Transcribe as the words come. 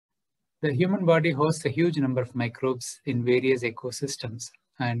The human body hosts a huge number of microbes in various ecosystems,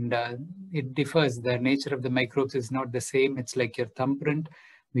 and it differs. The nature of the microbes is not the same. It's like your thumbprint.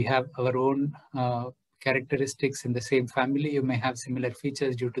 We have our own characteristics in the same family. You may have similar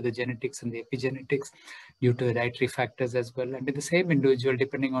features due to the genetics and the epigenetics, due to the dietary factors as well. And in the same individual,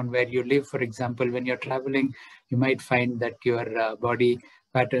 depending on where you live, for example, when you're traveling, you might find that your body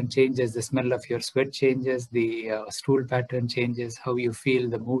pattern changes, the smell of your sweat changes, the stool pattern changes, how you feel,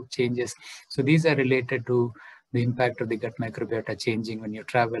 the mood changes. So these are related to the impact of the gut microbiota changing when you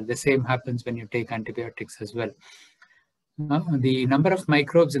travel. The same happens when you take antibiotics as well. The number of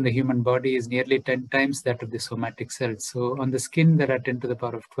microbes in the human body is nearly 10 times that of the somatic cells. So on the skin, there are 10 to the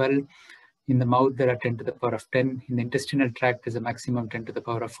power of 12. In the mouth, there are 10 to the power of 10. In the intestinal tract, is a maximum 10 to the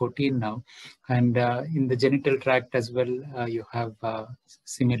power of 14 now. And in the genital tract as well, you have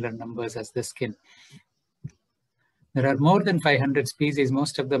similar numbers as the skin. There are more than 500 species.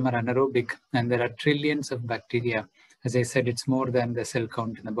 Most of them are anaerobic, and there are trillions of bacteria. As I said, it's more than the cell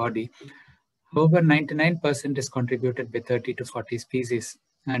count in the body. However, 99% is contributed by 30 to 40 species.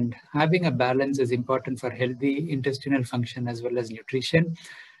 And having a balance is important for healthy intestinal function as well as nutrition.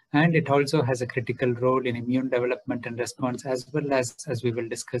 And it also has a critical role in immune development and response, as well as we will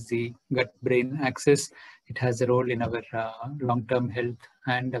discuss, the gut-brain axis. It has a role in our long-term health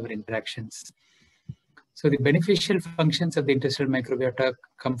and our interactions. So the beneficial functions of the intestinal microbiota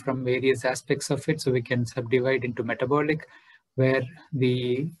come from various aspects of it. So we can subdivide into metabolic, where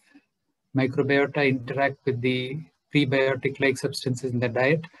the microbiota interact with the prebiotic-like substances in the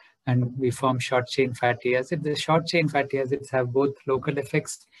diet, and we form short-chain fatty acids. The short-chain fatty acids have both local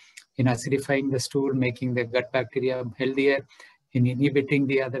effects in acidifying the stool, making the gut bacteria healthier, in inhibiting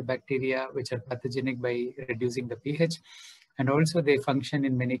the other bacteria which are pathogenic by reducing the pH, and also they function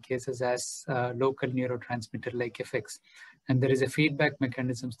in many cases as local neurotransmitter-like effects. And there is a feedback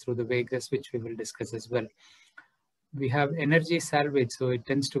mechanisms through the vagus, which we will discuss as well. We have energy salvage, so it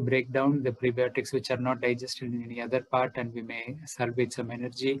tends to break down the prebiotics which are not digested in any other part, and we may salvage some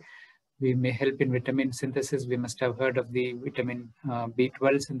energy. We may help in vitamin synthesis. We must have heard of the vitamin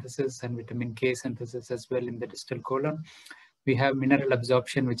B12 synthesis and vitamin K synthesis as well in the distal colon. We have mineral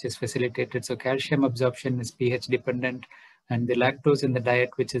absorption, which is facilitated. So calcium absorption is pH dependent, and the lactose in the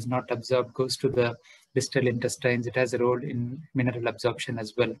diet, which is not absorbed, goes to the distal intestines. It has a role in mineral absorption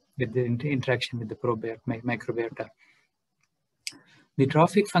as well with the interaction with the microbiota. The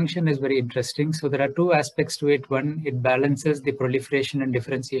trophic function is very interesting. So there are two aspects to it. One, it balances the proliferation and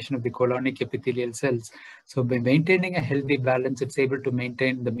differentiation of the colonic epithelial cells. So by maintaining a healthy balance, it's able to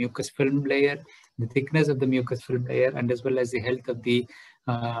maintain the mucus film layer, the thickness of the mucus film layer, and as well as the health of the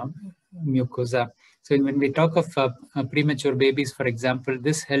mucosa. So when we talk of premature babies, for example,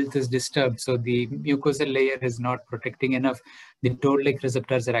 this health is disturbed. So the mucosal layer is not protecting enough. The toll-like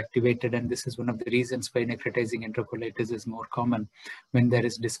receptors are activated, and this is one of the reasons why necrotizing enterocolitis is more common when there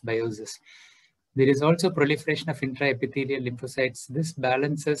is dysbiosis. There is also proliferation of intraepithelial lymphocytes. This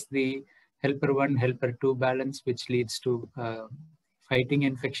balances the helper 1, helper 2 balance, which leads to fighting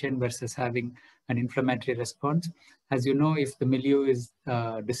infection versus having an inflammatory response. As you know, if the milieu is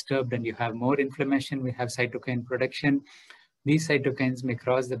disturbed and you have more inflammation, we have cytokine production. These cytokines may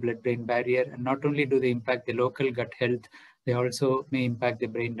cross the blood-brain barrier, and not only do they impact the local gut health, they also may impact the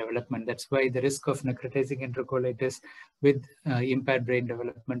brain development. That's why the risk of necrotizing enterocolitis with impaired brain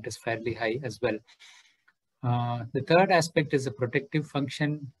development is fairly high as well. The third aspect is a protective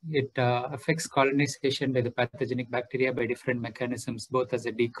function. It affects colonization by the pathogenic bacteria by different mechanisms, both as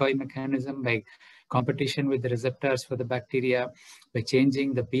a decoy mechanism, by competition with the receptors for the bacteria, by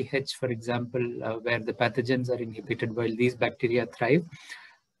changing the pH, for example, where the pathogens are inhibited while these bacteria thrive.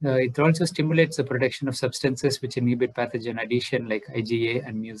 It also stimulates the production of substances which inhibit pathogen adhesion, like IgA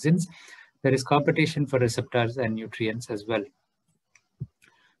and mucins. There is competition for receptors and nutrients as well.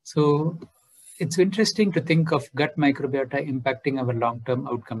 So it's interesting to think of gut microbiota impacting our long-term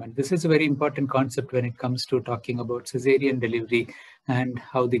outcome. And this is a very important concept when it comes to talking about cesarean delivery and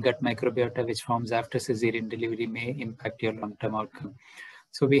how the gut microbiota, which forms after cesarean delivery, may impact your long-term outcome.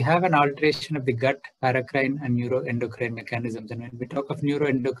 So we have an alteration of the gut, paracrine, and neuroendocrine mechanisms. And when we talk of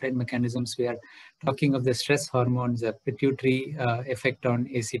neuroendocrine mechanisms, we are talking of the stress hormones, the pituitary effect on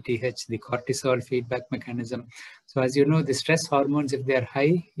ACTH, the cortisol feedback mechanism. So as you know, the stress hormones, if they are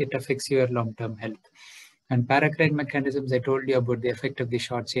high, it affects your long-term health. And paracrine mechanisms, I told you about the effect of the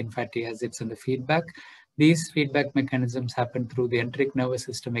short-chain fatty acids on the feedback. These feedback mechanisms happen through the enteric nervous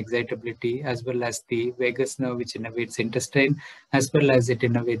system excitability, as well as the vagus nerve, which innervates intestine, as well as it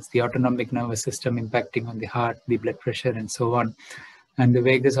innervates the autonomic nervous system, impacting on the heart, the blood pressure, and so on. And the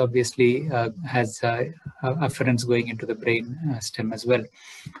vagus obviously has afferents going into the brain stem as well.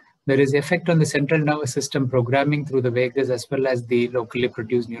 There is effect on the central nervous system programming through the vagus as well as the locally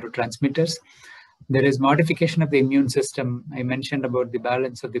produced neurotransmitters. There is modification of the immune system. I mentioned about the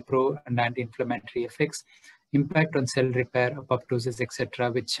balance of the pro and anti-inflammatory effects, impact on cell repair, apoptosis,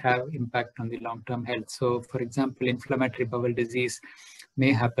 etc., which have impact on the long-term health. So, for example, inflammatory bowel disease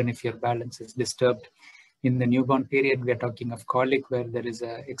may happen if your balance is disturbed. In the newborn period, we are talking of colic, where there is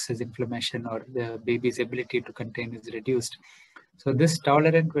a excess inflammation or the baby's ability to contain is reduced. So this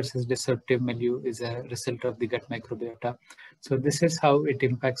tolerant versus disruptive milieu is a result of the gut microbiota. So this is how it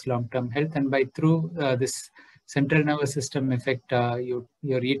impacts long-term health, and by through this central nervous system effect,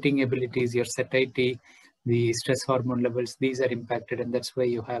 your eating abilities, your satiety, the stress hormone levels, these are impacted, and that's why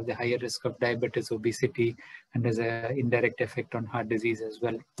you have the higher risk of diabetes, obesity, and as an indirect effect on heart disease as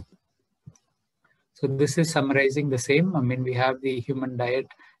well. So this is summarizing the same. I mean, we have the human diet,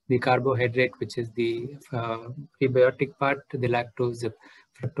 the carbohydrate, which is the prebiotic part, the lactose, the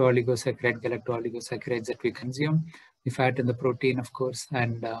fructooligosaccharides, galactooligosaccharides that we consume, the fat and the protein, of course,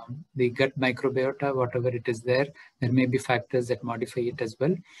 and the gut microbiota, whatever it is there may be factors that modify it as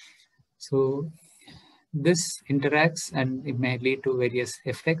well. So this interacts and it may lead to various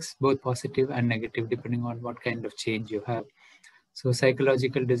effects, both positive and negative, depending on what kind of change you have. So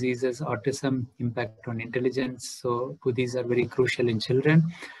psychological diseases, autism, impact on intelligence. So these are very crucial in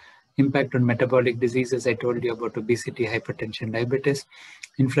children. Impact on metabolic diseases, I told you about obesity, hypertension, diabetes,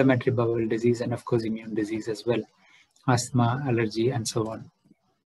 inflammatory bowel disease, and of course immune disease as well, asthma, allergy, and so on.